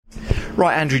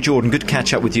Right, Andrew Jordan, good to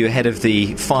catch up with you ahead of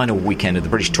the final weekend of the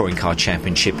British Touring Car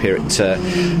Championship here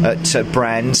at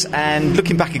Brands. And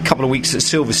looking back a couple of weeks at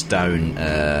Silverstone,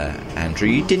 Andrew,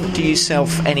 you didn't do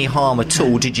yourself any harm at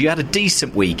all, did you? You had a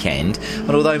decent weekend,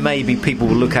 and although maybe people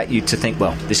will look at you to think,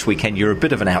 well, this weekend you're a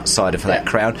bit of an outsider for that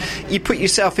crowd, you put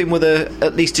yourself in with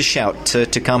at least a shout to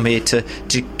come here to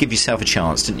give yourself a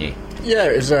chance, didn't you? Yeah,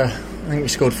 it was. I think we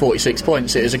scored 46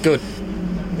 points. It was a good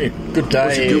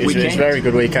day. It was a very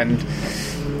good weekend.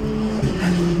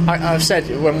 I've said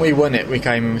when we won it, we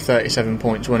came in with 37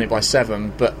 points, won it by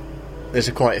 7, but there's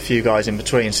quite a few guys in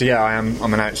between. So yeah,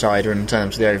 I'm an outsider in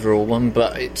terms of the overall one,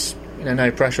 but it's no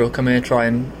pressure. I'll come here, try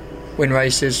and win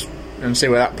races and see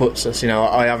where that puts us.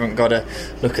 I haven't got to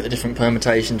look at the different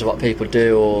permutations of what people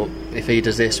do, or if he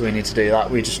does this, we need to do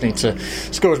that. We just need to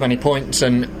score as many points.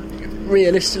 And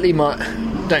realistically,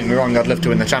 don't get me wrong, I'd love to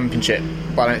win the championship,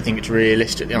 but I don't think it's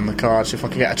realistically on the cards. If I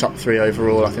could get a top 3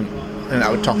 overall, I think that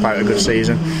would top out a good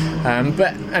season.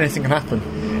 But anything can happen.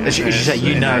 As you say,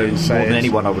 more than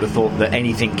anyone, I would have thought that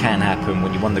anything can happen.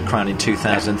 When you won the crown in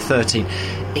 2013,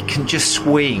 it can just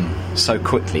swing so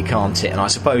quickly, can't it? And I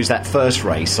suppose that first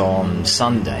race on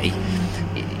Sunday,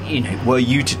 were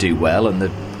you to do well and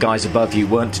the guys above you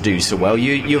weren't to do so well,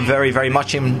 you're very, very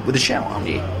much in with a shout, aren't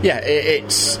you? Yeah,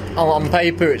 it's on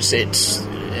paper,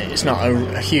 it's not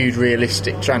a huge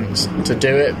realistic chance to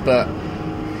do it, but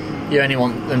you only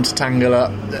want them to tangle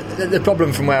up. The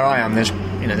problem from where I am, there's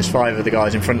 5 of the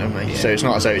guys in front of me, so it's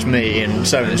not as though it's me and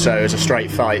so as a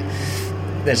straight fight.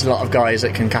 There's a lot of guys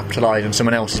that can capitalise on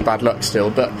someone else's bad luck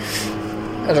still, but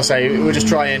as I say, we're just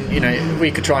trying. We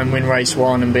could try and win race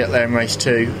 1 and be up there in race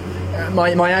 2.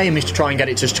 My aim is to try and get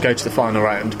it just to go to the final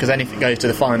round, because then if it goes to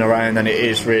the final round, then it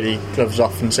is really gloves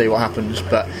off and see what happens.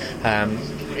 But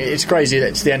it's crazy that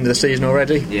it's the end of the season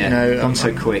already. Gone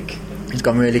so quick. It's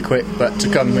gone really quick, but to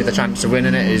come with a chance of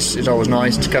winning it is always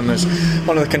nice. To come as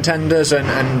one of the contenders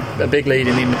and a big lead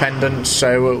in the independents,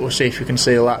 so we'll see if we can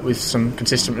seal that with some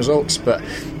consistent results. But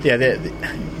yeah,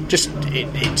 it's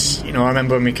I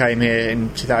remember when we came here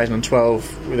in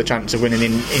 2012 with a chance of winning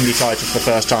Indy title for the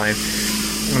first time,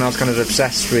 and I was kind of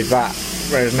obsessed with that.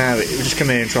 Whereas now we just come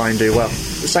here and try and do well.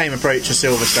 The same approach as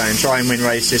Silverstone: try and win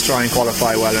races, try and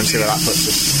qualify well, and see where that puts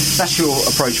us. That's your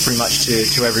approach pretty much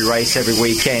to every race, every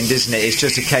weekend, isn't it? It's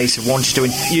just a case of wanting to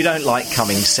win. You don't like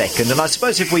coming second. And I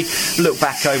suppose if we look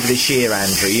back over this year,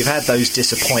 Andrew, you've had those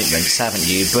disappointments, haven't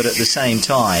you? But at the same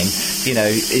time,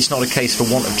 it's not a case for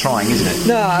want of trying, isn't it?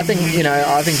 No, I think in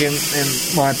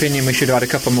my opinion, we should have had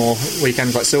a couple more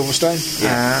weekends like Silverstone.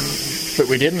 Yeah. But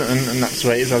we didn't, and that's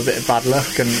where it was a bit of bad luck.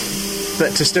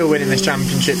 But to still win in this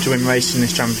championship, to win races in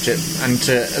this championship, and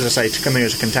to, as I say, to come here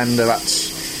as a contender,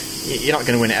 you're not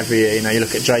going to win it every year. You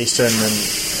look at Jason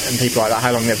and people like that,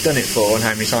 how long they've done it for and how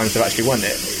many times they've actually won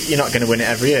it. You're not going to win it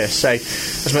every year. So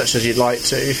as much as you'd like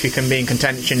to, if you can be in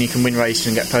contention, you can win races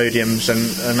and get podiums,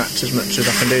 and that's as much as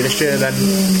I can do this year, then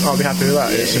I'll be happy with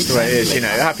that. It's just the way it is.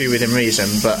 Happy within reason,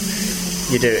 but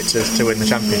you do it to win the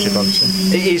championship,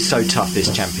 obviously. It is so tough, this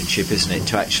championship, isn't it,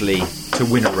 to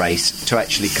win a race, to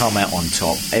actually come out on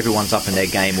top. Everyone's up in their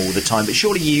game all the time, but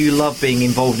surely you love being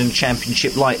involved in a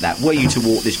championship like that. Were you to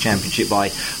walk this championship by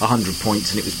 100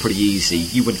 points and it was pretty easy,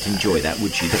 you wouldn't enjoy that,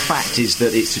 would you? The fact is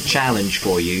that it's a challenge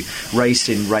for you, race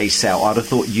in, race out. I'd have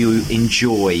thought you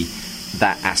enjoy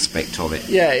that aspect of it.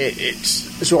 Yeah,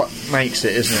 it's what makes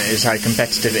it, isn't it? Is how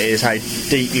competitive it is, how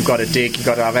deep you've got to dig, you've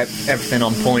got to have everything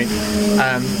on point.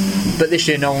 But this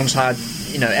year no one's had,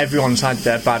 everyone's had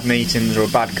their bad meetings or a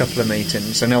bad couple of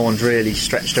meetings, so no one's really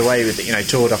stretched away with it.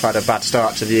 Tourdorf had a bad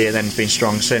start to the year, then it's been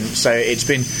strong since, so it's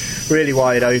been really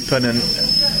wide open, and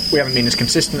we haven't been as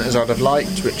consistent as I'd have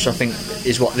liked, which I think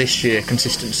is what this year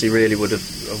consistency really would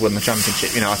have won the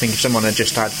championship. I think if someone had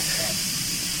just had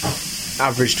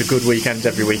averaged a good weekend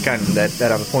every weekend, they'd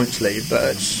have a points lead, but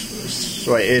it's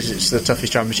the way it is. It's the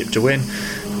toughest championship to win.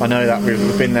 I know that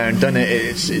we've been there and done it.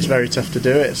 It's very tough to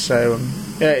do it, so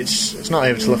it's not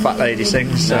over till the fat lady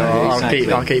sings, so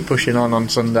exactly. I'll keep pushing on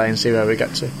Sunday and see where we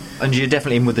get to. And you're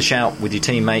definitely in with the shout with your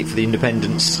teammate for the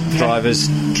Independence Drivers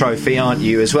Trophy, aren't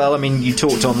you, as well? I mean, you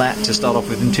talked on that to start off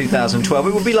with in 2012.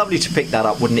 It would be lovely to pick that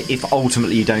up, wouldn't it, if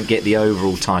ultimately you don't get the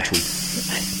overall title?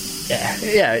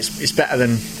 Yeah, it's better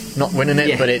than not winning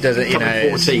it, but it doesn't.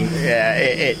 14.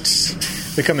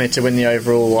 We come here to win the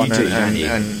overall one. You do, don't you?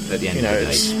 And at the end of the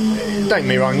day, don't get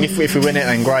me wrong. If we win it,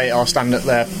 then great. I'll stand up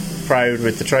there proud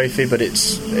with the trophy. But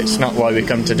it's not why we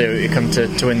come to do it. We come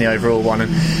to win the overall one.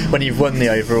 And when you've won the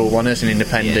overall one as an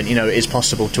independent, it is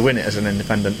possible to win it as an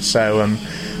independent. So,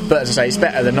 but as I say, it's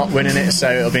better than not winning it.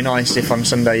 So it'll be nice if on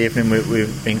Sunday evening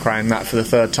we've been crowned that for the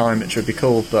third time, which would be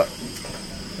cool. But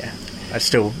I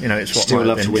still, it's what still might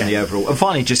love have to been, win the overall. And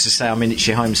finally, just to say, I mean, it's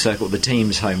your home circuit, or the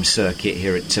team's home circuit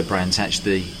here at Brands Hatch,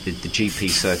 the GP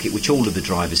circuit, which all of the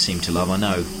drivers seem to love. I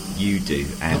know you do,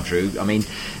 Andrew. I mean,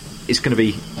 it's going to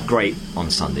be great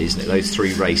on Sunday, isn't it? Those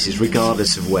 3 races,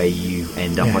 regardless of where you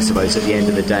end up, I suppose, at the end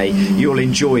of the day, you'll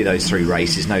enjoy those 3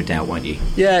 races, no doubt, won't you?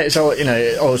 Yeah, it's all,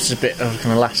 always a bit of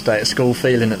kind of last day at school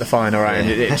feeling at the final round.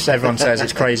 Yeah. Everyone says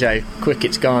it's crazy how quick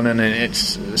it's gone and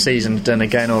it's the season's done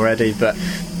again already, but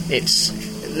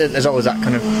there's always that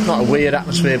kind of, not a weird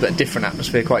atmosphere, but a different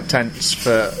atmosphere, quite tense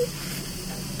for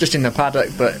just in the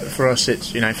paddock. But for us,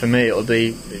 it's for me,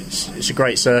 it's a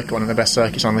great circuit, one of the best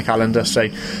circuits on the calendar. So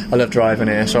I love driving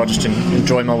here, so I'll just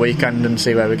enjoy my weekend and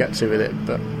see where we get to with it.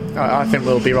 But I think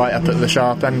we'll be right up at the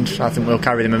sharp end. I think we'll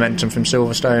carry the momentum from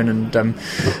Silverstone, and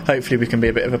hopefully we can be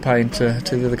a bit of a pain to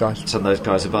the other guys. Some of those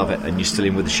guys above it, and you're still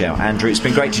in with the shout. Andrew, it's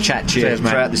been great to chat to you. Cheers,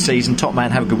 throughout the season. Top man,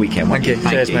 have a good weekend. Thank you.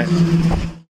 Cheers, mate.